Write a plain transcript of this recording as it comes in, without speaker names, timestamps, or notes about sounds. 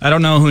I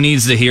don't know who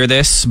needs to hear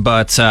this,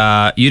 but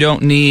you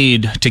don't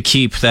need to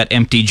keep that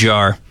empty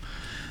jar.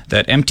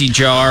 That empty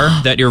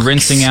jar that you're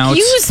rinsing out,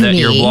 that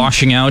you're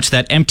washing out,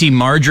 that empty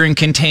margarine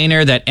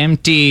container, that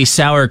empty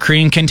sour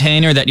cream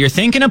container that you're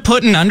thinking of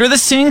putting under the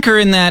sink or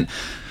in that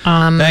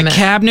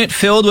cabinet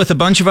filled with a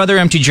bunch of other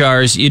empty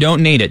jars. You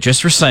don't need it.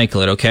 Just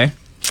recycle it, okay?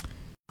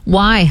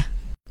 Why?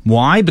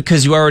 Why?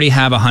 Because you already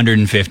have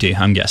 150,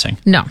 I'm guessing.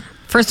 No.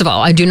 First of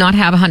all, I do not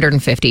have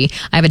 150.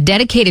 I have a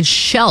dedicated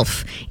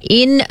shelf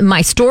in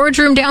my storage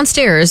room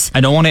downstairs.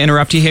 I don't want to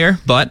interrupt you here,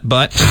 but...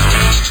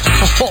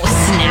 Oh,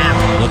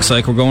 snap. Looks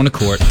like we're going to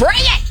court. Bring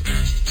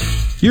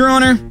it! Your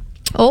Honor.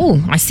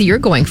 Oh, I see you're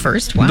going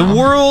first. Wow. The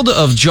world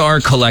of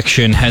jar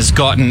collection has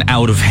gotten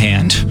out of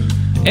hand.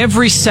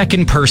 Every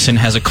second person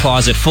has a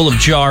closet full of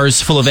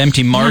jars, full of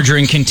empty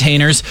margarine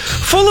containers,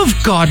 full of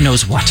God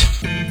knows what.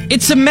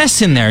 It's a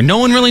mess in there. No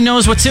one really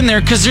knows what's in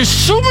there because there's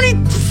so many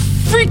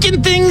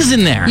freaking things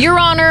in there. Your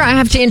Honor, I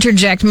have to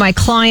interject. My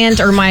client,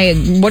 or my,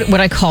 what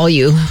I call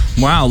you.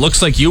 Wow,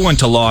 looks like you went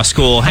to law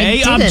school.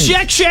 Hey,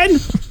 objection!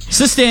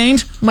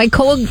 Sustained. My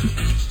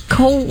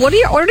what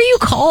are you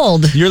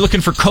called? You're looking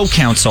for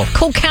co-counsel.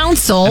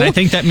 Co-counsel. And I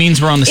think that means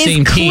we're on the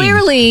same team.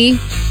 Clearly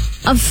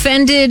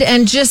offended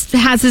and just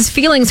has his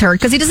feelings hurt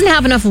because he doesn't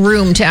have enough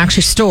room to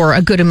actually store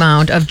a good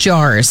amount of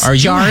jars. Are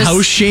you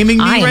house shaming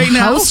me right now? I am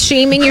house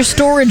shaming your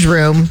storage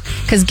room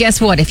because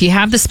guess what? If you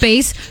have the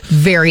space,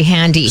 very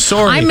handy.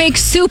 Sorry. I make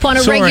soup on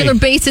a regular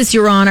basis,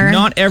 Your Honor.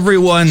 Not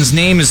everyone's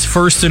name is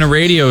first in a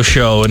radio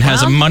show and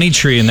has a money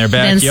tree in their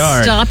backyard.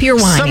 Then stop your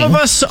whining. Some of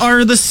us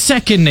are the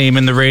second name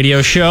in the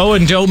radio show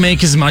and don't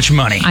make as much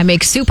money. I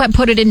make soup, I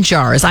put it in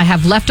jars. I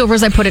have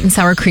leftovers, I put it in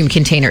sour cream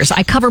containers.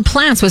 I cover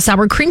plants with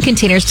sour cream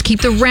containers to keep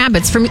the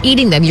rabbits from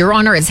eating them. Your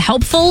Honor, it's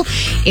helpful.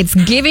 It's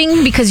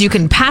giving because you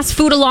can pass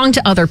food along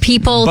to other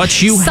people.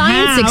 But you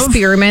Science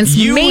experiments.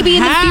 Maybe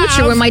in the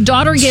future when my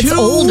daughter gets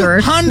older,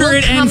 will come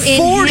in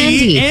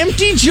handy.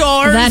 Empty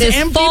jars. That is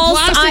empty false.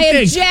 I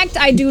object.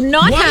 I do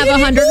not have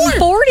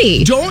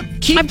 140. Don't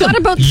keep I've got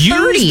about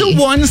 30. Use the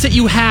ones that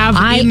you have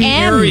in the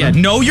area.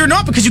 No, you're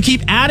not, because you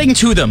keep adding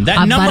to them.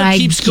 That number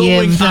keeps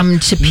going give them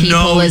to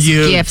people as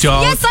gifts.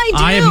 Don't. Yes, I do.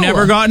 I have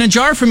never gotten a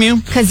jar from you.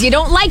 Because you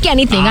don't like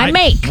anything I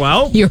make.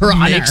 Well, Your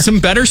Honor. Make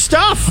some better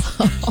stuff.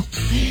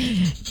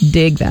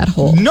 Dig that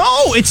hole.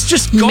 No, it's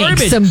just garbage.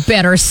 Make some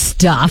better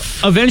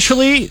stuff.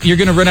 Eventually, you're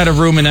going to run out of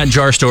room in that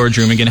jar storage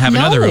room. You're going to have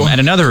another room, and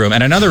another room,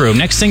 and another room.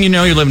 Next thing you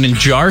know, you're living in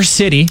Jar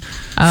City.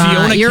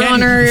 Your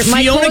Honor,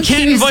 Fiona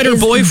can't invite her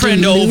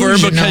boyfriend over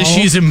because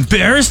she's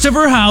embarrassed of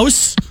her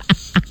house.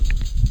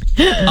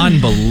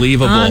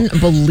 Unbelievable.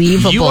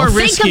 Unbelievable. You are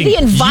Think of the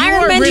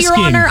environment, Your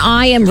Honor.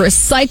 I am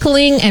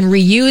recycling and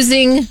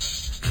reusing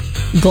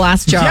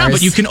glass jars. Yeah,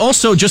 but you can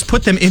also just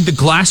put them into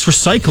glass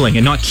recycling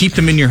and not keep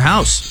them in your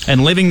house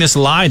and living this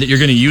lie that you're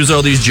going to use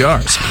all these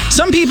jars.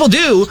 Some people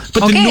do,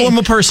 but the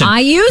normal person.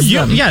 I use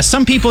them. Yeah,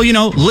 some people,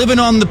 living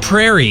on the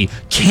prairie,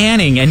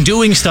 canning and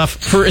doing stuff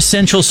for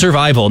essential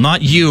survival.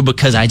 Not you,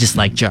 because I just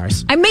like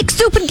jars. I make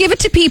soup and give it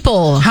to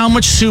people. How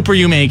much soup are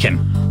you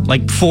making?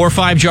 Like 4 or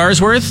 5 jars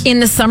worth?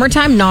 In the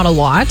summertime, not a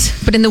lot.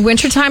 But in the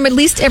wintertime, at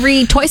least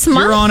twice a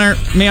month. Your Honor,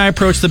 may I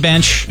approach the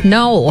bench?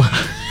 No.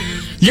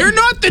 You're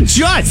not the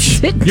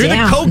judge. You're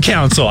the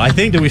co-counsel. I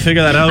think. Did we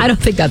figure that out? I don't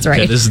think that's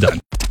right. Okay, this is done.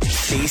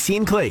 Stacie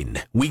and Clayton,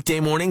 weekday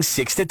mornings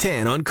 6 to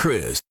 10 on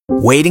Cruise.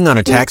 Waiting on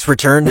a tax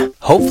return?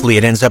 Hopefully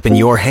it ends up in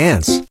your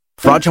hands.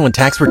 Fraudulent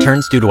tax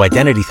returns due to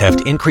identity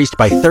theft increased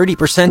by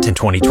 30% in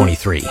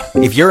 2023.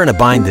 If you're in a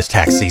bind this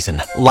tax season,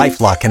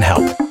 LifeLock can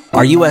help.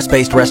 Our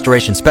U.S.-based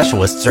restoration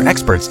specialists are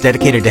experts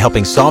dedicated to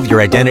helping solve your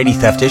identity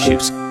theft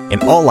issues.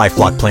 And all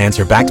LifeLock plans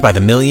are backed by the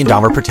 $1 Million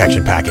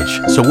Protection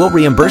Package. So we'll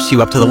reimburse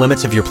you up to the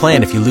limits of your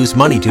plan if you lose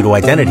money due to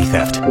identity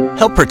theft.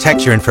 Help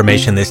protect your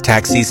information this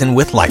tax season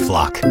with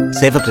LifeLock.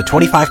 Save up to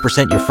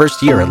 25% your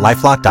first year at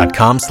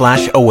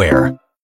LifeLock.com/aware.